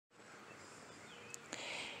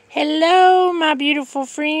Hello, my beautiful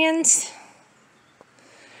friends,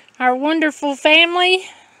 our wonderful family.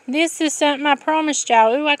 This is something I promised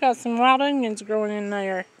y'all. Ooh, I got some wild onions growing in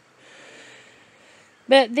there.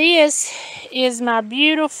 But this is my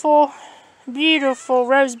beautiful, beautiful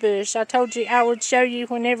rose bush. I told you I would show you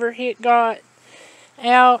whenever it got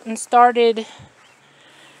out and started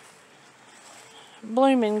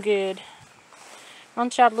blooming good.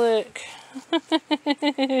 Don't y'all look.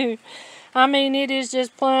 I mean, it is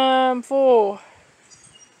just plumb full.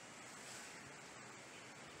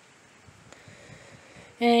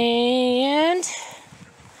 And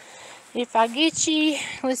if I get you,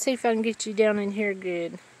 let's see if I can get you down in here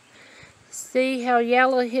good. See how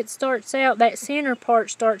yellow it starts out? That center part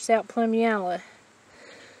starts out plumb yellow.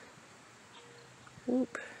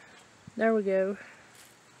 Whoop. There we go.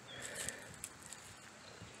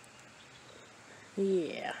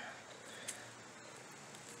 Yeah.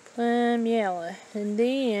 Plumb yellow. And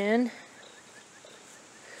then,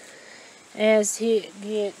 as it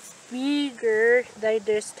gets bigger, they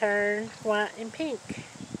just turn white and pink.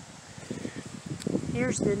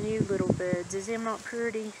 Here's the new little buds. Is them not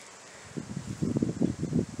pretty?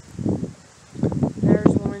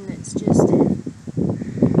 There's one that's just,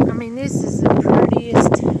 I mean, this is the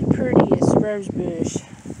prettiest rose bush.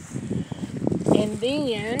 And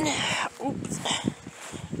then, oops,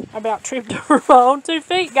 I about tripped over my own 2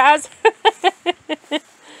 feet, guys.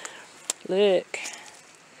 Look,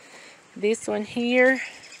 this one here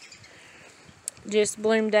just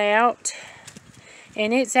bloomed out,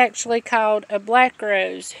 and it's actually called a black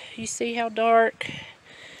rose. You see how dark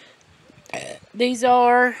these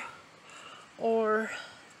are, or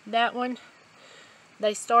that one?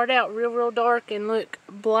 They start out real dark and look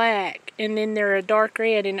black, and then they're a dark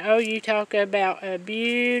red, and oh, you talk about a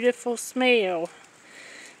beautiful smell.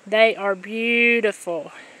 They are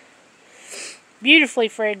beautiful. Beautifully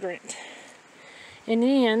fragrant. And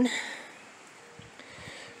then,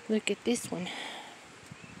 look at this one.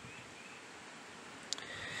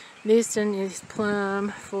 This one is plumb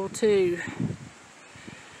full too.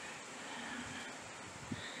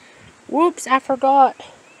 Whoops, I forgot.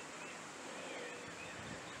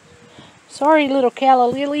 Sorry, little calla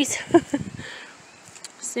lilies.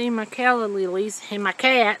 See my calla lilies and my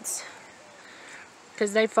cats,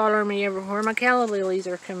 because they follow me everywhere. My calla lilies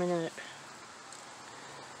are coming up.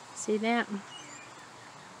 See that?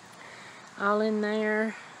 All in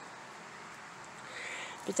there.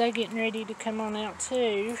 But they're getting ready to come on out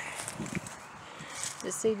too.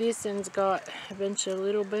 But see, this one's got a bunch of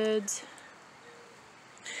little buds.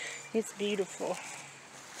 It's beautiful.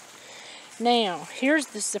 Now, here's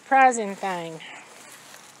the surprising thing.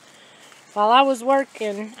 While I was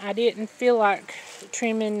working, I didn't feel like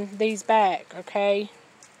trimming these back, okay?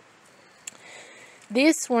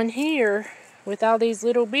 This one here, with all these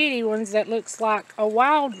little bitty ones that looks like a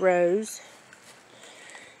wild rose,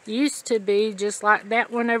 used to be just like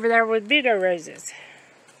that one over there with bigger roses.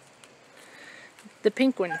 The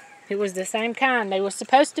pink one. It was the same kind. They were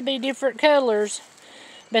supposed to be different colors,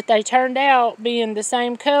 but they turned out being the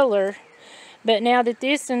same color. But now that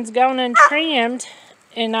this one's gone and trimmed,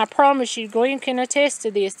 and I promise you, Glenn can attest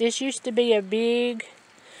to this, this used to be a big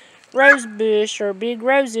rose bush or big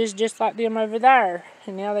roses just like them over there.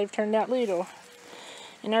 And now they've turned out little.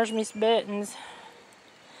 And there's Miss Buttons.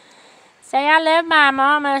 Say, I love my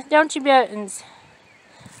mama, don't you, Buttons?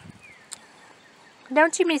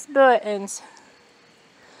 Don't you, Miss Buttons?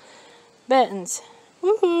 Buttons.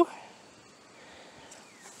 Woohoo.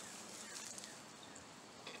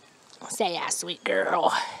 Say, I sweet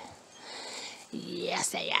girl. Yeah,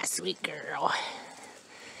 say, I sweet girl.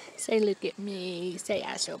 Say, look at me. Say,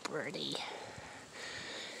 I so pretty.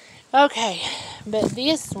 Okay, but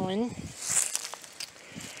this one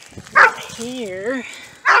here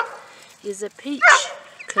is a peach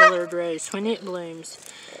colored rose when it blooms.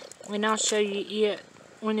 And I'll show you it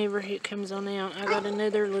whenever it comes on out. I got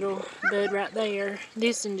another little bud right there.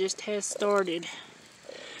 This one just has started.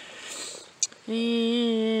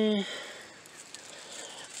 And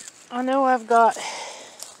I know I've got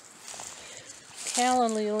calla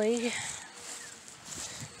lily.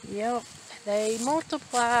 Yep, they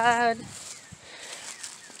multiplied.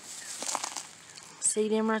 See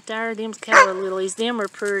them right there? Them's calla lilies. Them are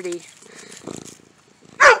pretty.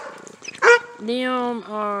 Them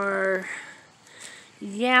are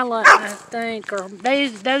yellow, I think, or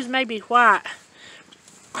those may be white.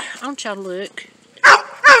 Don't y'all look?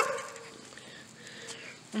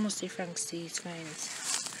 I'm gonna see if I can see his fangs.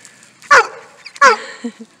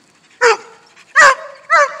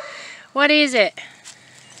 What is it?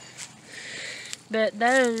 But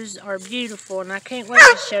those are beautiful, and I can't wait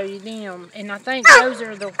to show you them. And I think those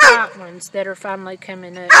are the white ones that are finally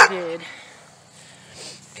coming up good.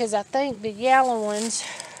 Because I think the yellow ones,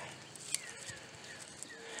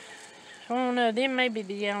 I don't know, them may be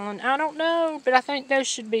the yellow one. I don't know, but I think those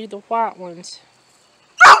should be the white ones.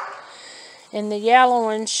 And the yellow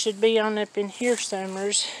ones should be on up in here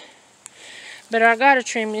summers. But I gotta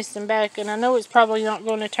trim this one back, and I know it's probably not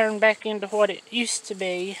going to turn back into what it used to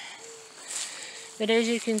be. But as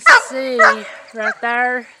you can see, right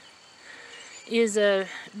there is a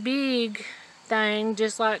big thing,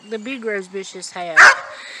 just like the big rose bushes have.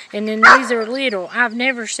 And then these are little. I've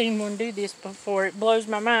never seen one do this before. It blows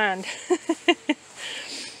my mind.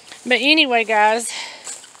 But anyway, guys,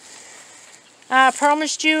 I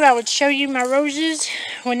promised you I would show you my roses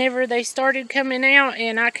whenever they started coming out,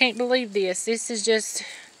 and I can't believe this. This is just,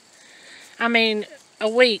 I mean, a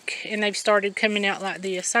week, and they've started coming out like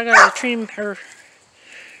this. I gotta trim or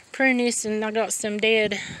prune this, and I got some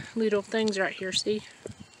dead little things right here, see?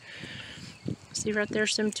 See right there,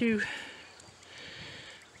 some too.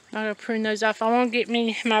 I gotta prune those off. I want to get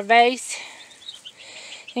me my vase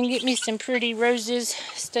and get me some pretty roses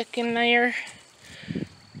stuck in there.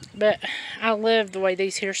 But I love the way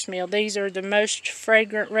these here smell. These are the most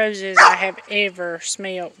fragrant roses I have ever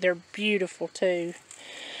smelled. They're beautiful too.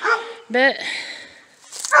 But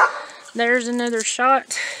there's another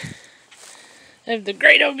shot of the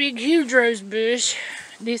great old big huge rose bush.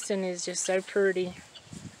 This one is just so pretty.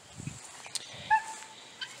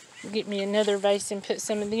 Get me another vase and put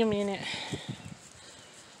some of them in it.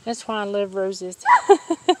 That's why I love roses.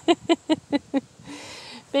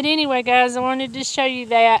 But anyway, guys, I wanted to show you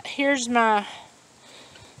that. Here's my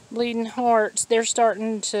bleeding hearts. They're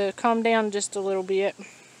starting to calm down just a little bit.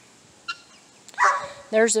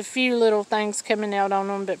 There's a few little things coming out on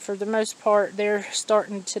them, but for the most part, they're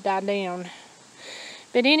starting to die down.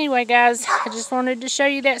 But anyway, guys, I just wanted to show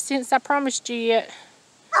you that since I promised you it.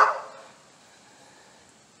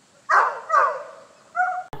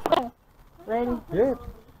 Ready? Yeah.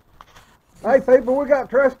 Hey, people, we got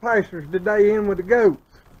trespassers today in with the goats.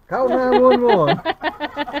 Call 911.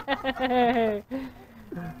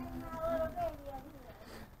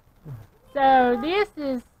 So this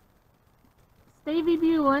is Stevie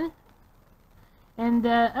Bullen, and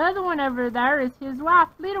the other one over there is his wife,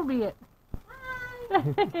 Little Bit.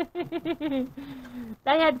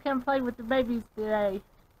 They had to come play with the babies today.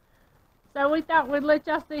 So we thought we'd let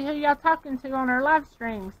y'all see who y'all talking to on our live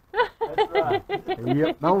streams. That's right.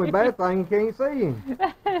 Yep, the only bad thing, you can't see him.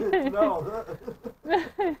 No.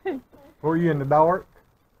 Were you in the dark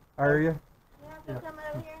area? Yeah, come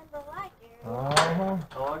over here in the light area. Uh-huh.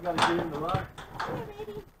 Oh, I gotta get in the light.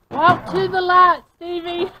 Walk to the light,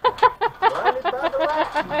 Stevie. Right in by the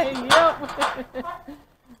light. Yep.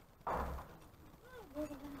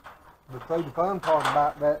 But see, the fun part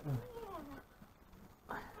about that,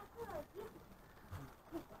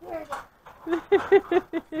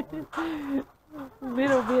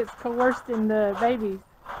 Little Bit's coercing the babies.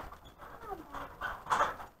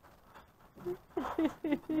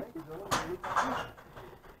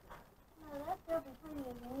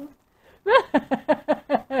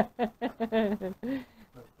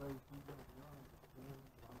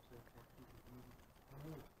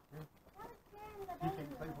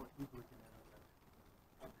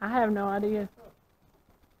 I have no idea.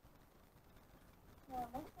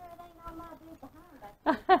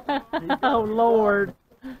 Oh, Lord.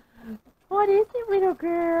 What is it, little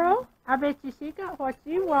girl? I bet you she got what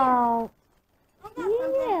you want.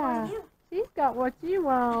 Yeah, she's got what you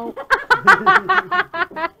want.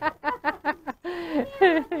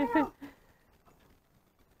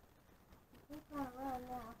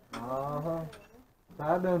 uh-huh.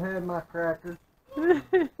 I done had my crackers.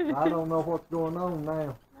 I don't know what's going on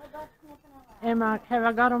now. Have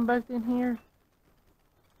I got them both in here?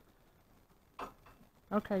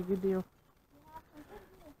 Okay, good deal.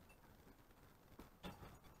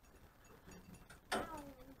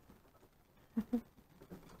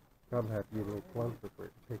 Probably have to get a little closer for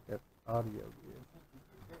it to pick up audio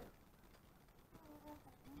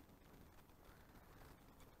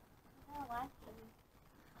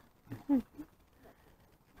good.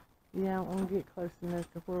 Yeah, I don't want to get close enough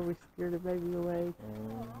to where we scare the baby away.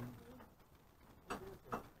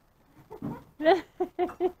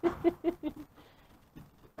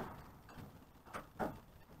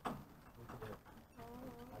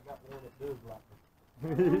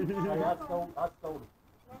 I stole it.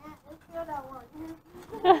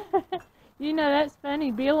 You know, that's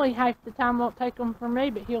funny. billy half the time won't take them from me,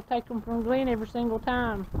 but he'll take them from Glenn every single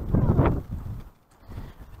time.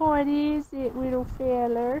 What is it, little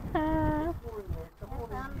feller, huh?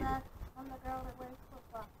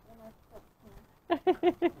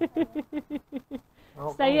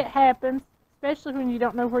 Say it happens, especially when you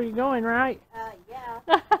don't know where you're going, right? Yeah.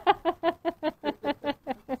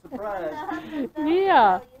 Surprise.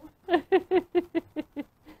 Yeah. But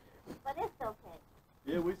it's okay.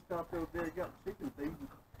 Yeah, we stopped over there and got chicken feed.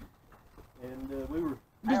 And we were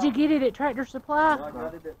Did you get it at Tractor Supply? I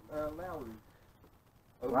got it at Lowry's.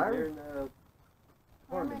 Over Lowry? there in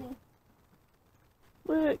How Harmony. many?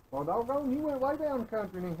 Look. Well, doggone, you went way down the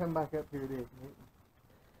country and then come back up here, didn't you?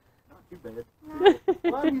 Not too bad.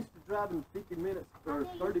 Well, I'm used to driving 50 minutes or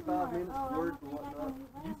 35 minutes to work and whatnot.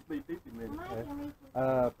 Used to be 50 minutes.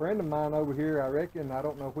 A friend of mine over here, I reckon, I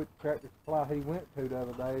don't know which Tractor Supply he went to the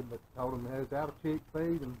other day, but told him it was out of chick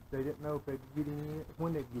feed and they didn't know if they could get any in,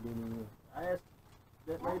 when they'd get any in. I asked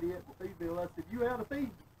that lady at the feed mill, I said, you out of feed?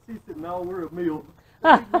 She said, no, we're a meal.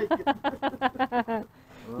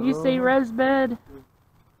 You see Rosebud?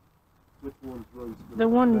 Which one's Rosebud? The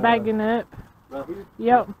one bagging up. Right here?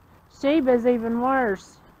 Yep. Sheba's even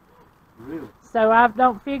worse. Really? So I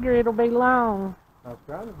don't figure it'll be long. I was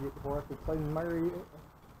trying to get to where I could see Mary.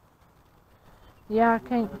 Yeah, I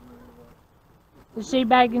can't. Is she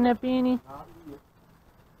bagging up any?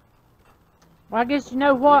 Well, I guess you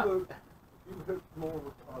know what? You hook more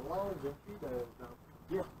with long than she does, don't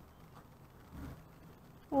you? Yeah.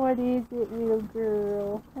 What is it, little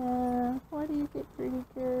girl? What is it, pretty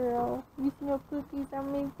girl? You smell cookies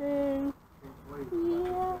on me too?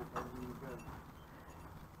 Yeah.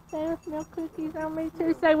 They smell cookies on me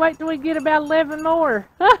too. Say, wait till we get about 11 more.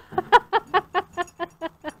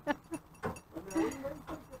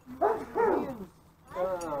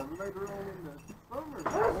 Later on in the summer,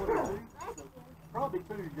 probably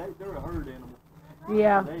two. They're a herd animal.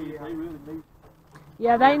 Yeah. They really need.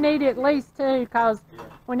 Yeah, they need at least two, because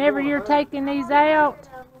whenever you're taking these out,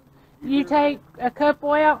 you take a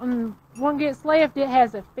couple out and one gets left, it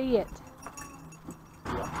has a fit.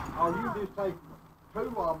 Or you just take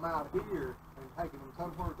two of them out here and taking them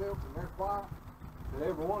somewhere else and they're quiet, but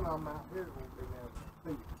every one of them out here won't be able to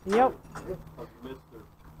see. Yep. Mister.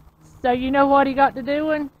 So you know what he got to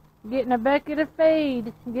doing? Getting a bucket of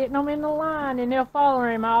feed, getting them in the line, and they'll follow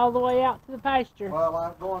him all the way out to the pasture. Well,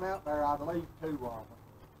 I'm going out there, I'd leave two of them.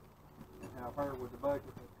 And help her with the bucket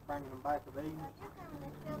and bringing them back to these.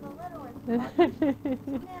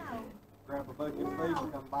 Grab a bucket of feed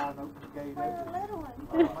and come by and open the gate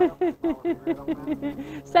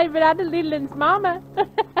up. Save it out of little one's mama.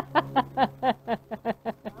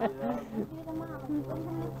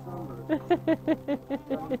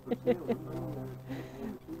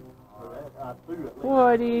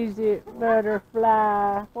 What is it,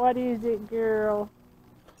 butterfly? What is it, girl?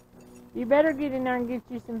 You better get in there and get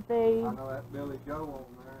you some feed. I know that Billy Joe on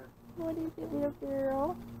there. What is it, little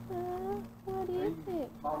girl? What is it?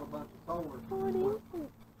 Bought a bunch of solar. What is it?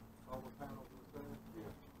 Solar panels and stuff.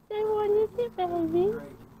 Say, what is it, baby?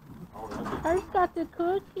 Hers got the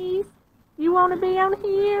cookies. You want to be on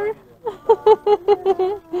here?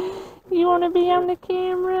 You want to be on the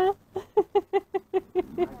camera?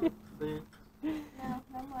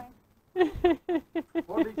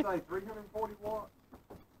 What did he say, 340 watts?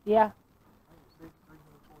 Yeah.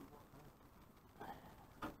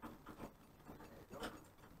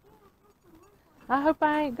 I hope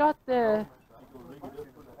I ain't got the...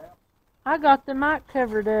 I got the mic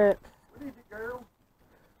covered up. What is it, girl?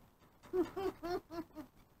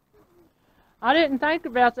 I didn't think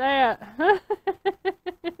about that.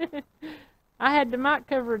 I had the mic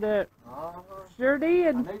covered up. Sure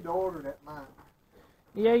did. I need to order that mic.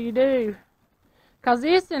 Yeah, you do. 'Cause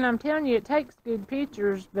this, and I'm telling you, it takes good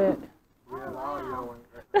pictures, but Yeah, the audio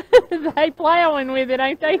ain't they plowing with it,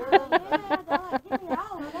 ain't they?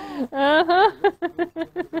 Uh-huh.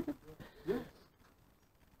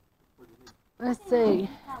 Let's see.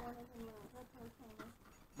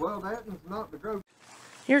 Well, that is not the grocery.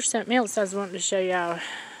 Here's something else I was wanting to show y'all.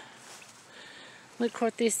 Look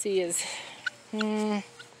what this is.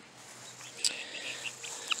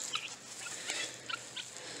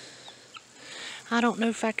 I don't know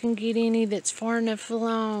if I can get any that's far enough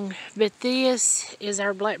along, but this is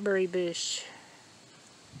our blackberry bush.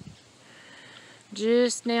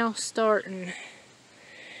 Just now starting.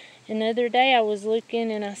 And the other day I was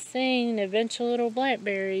looking and I seen a bunch of little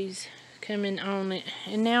blackberries coming on it,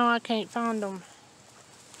 and now I can't find them.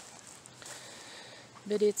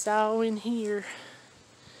 But it's all in here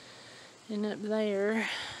and up there.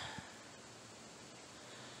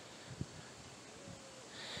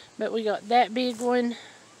 But we got that big one.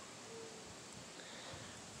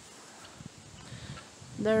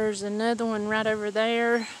 There's another one right over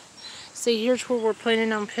there. See, here's where we're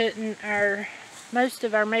planning on putting most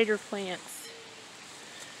of our mater plants.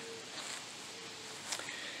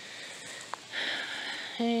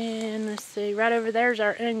 And let's see, right over there's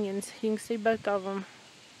our onions. You can see both of them.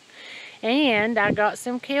 And I got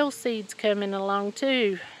some kale seeds coming along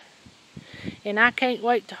too. And I can't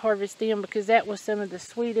wait to harvest them because that was some of the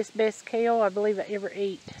sweetest, best kale I believe I ever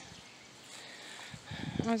ate.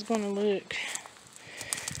 I was going to look.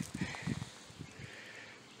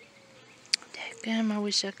 Dadgum, I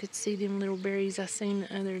wish I could see them little berries I seen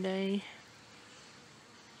the other day.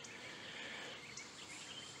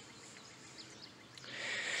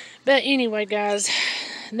 But anyway, guys,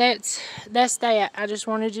 that's that. I just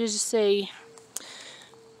wanted you to see.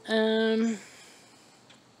 But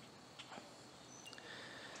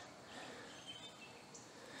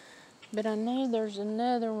I know there's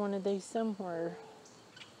another one of these somewhere.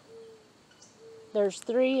 There's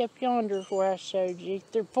 3 up yonder where I showed you.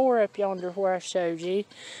 4 up yonder where I showed you.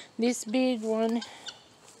 This big one.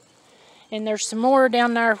 And there's some more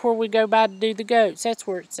down there where we go by to do the goats. That's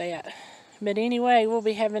where it's at. But anyway, we'll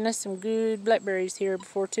be having us some good blackberries here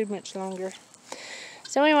before too much longer.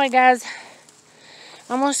 So anyway, guys,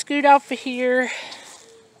 I'm going to scoot off of here.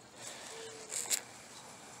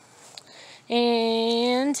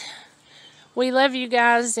 And we love you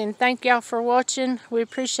guys and thank y'all for watching. We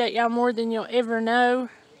appreciate y'all more than you'll ever know.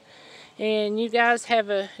 And you guys have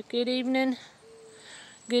a good evening,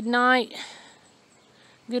 good night,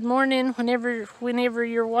 good morning, whenever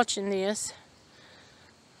you're watching this.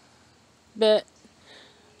 But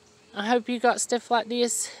I hope you got stuff like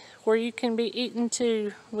this where you can be eating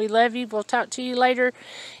too. We love you. We'll talk to you later.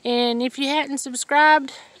 And if you hadn't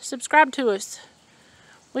subscribed, subscribe to us.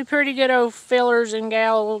 We pretty good old fellers and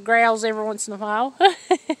growls every once in a while.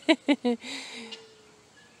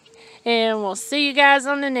 And we'll see you guys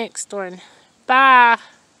on the next one. Bye.